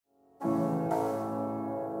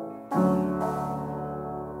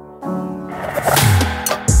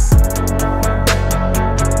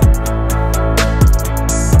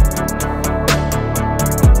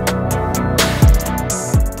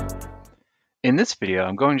In this video,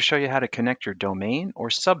 I'm going to show you how to connect your domain or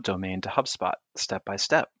subdomain to Hubspot step by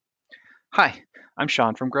step. Hi, I'm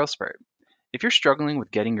Sean from GrowthSpurt. If you're struggling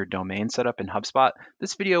with getting your domain set up in HubSpot,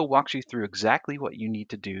 this video walks you through exactly what you need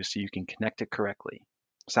to do so you can connect it correctly.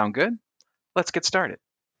 Sound good? Let's get started.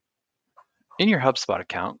 In your HubSpot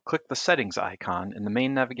account, click the Settings icon in the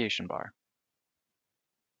main navigation bar.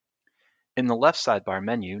 In the left sidebar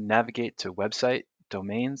menu, navigate to Website,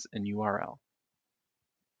 Domains, and URL.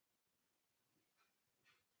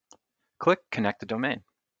 Click Connect a Domain.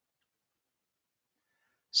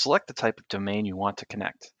 Select the type of domain you want to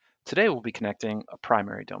connect. Today we'll be connecting a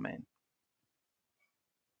primary domain.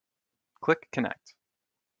 Click Connect.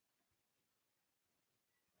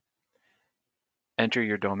 Enter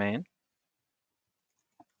your domain.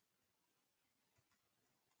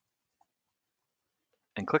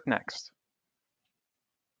 And click Next.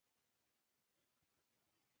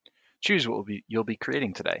 Choose what you'll be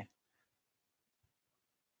creating today.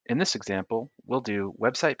 In this example, we'll do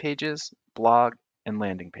website pages, blog, and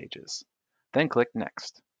landing pages. Then click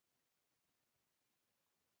Next.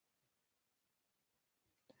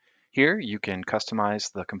 Here you can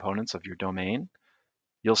customize the components of your domain.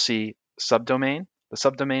 You'll see subdomain. The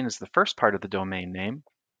subdomain is the first part of the domain name.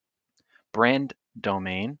 Brand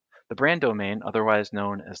domain. The brand domain, otherwise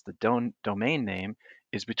known as the domain name,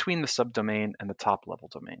 is between the subdomain and the top-level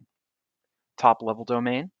domain. Top-level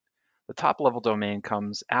domain. The top-level domain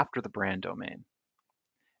comes after the brand domain.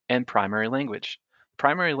 And primary language.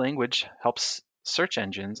 Primary language helps search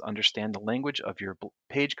engines understand the language of your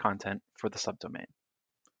page content for the subdomain.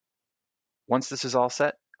 Once this is all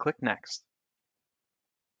set, click Next.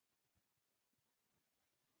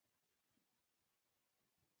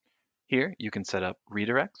 Here you can set up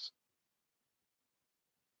redirects.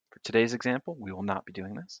 For today's example, we will not be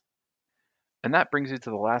doing this. And that brings you to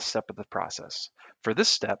the last step of the process. For this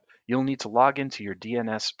step, you'll need to log into your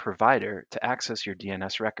DNS provider to access your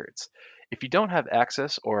DNS records. If you don't have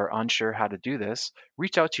access or are unsure how to do this,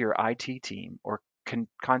 reach out to your IT team or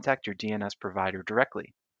contact your DNS provider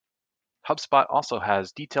directly. HubSpot also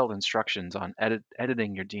has detailed instructions on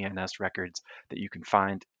editing your DNS records that you can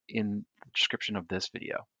find in the description of this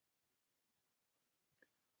video.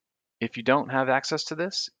 If you don't have access to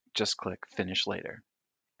this, just click Finish Later.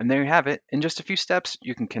 And there you have it. In just a few steps,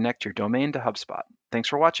 you can connect your domain to HubSpot. Thanks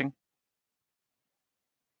for watching.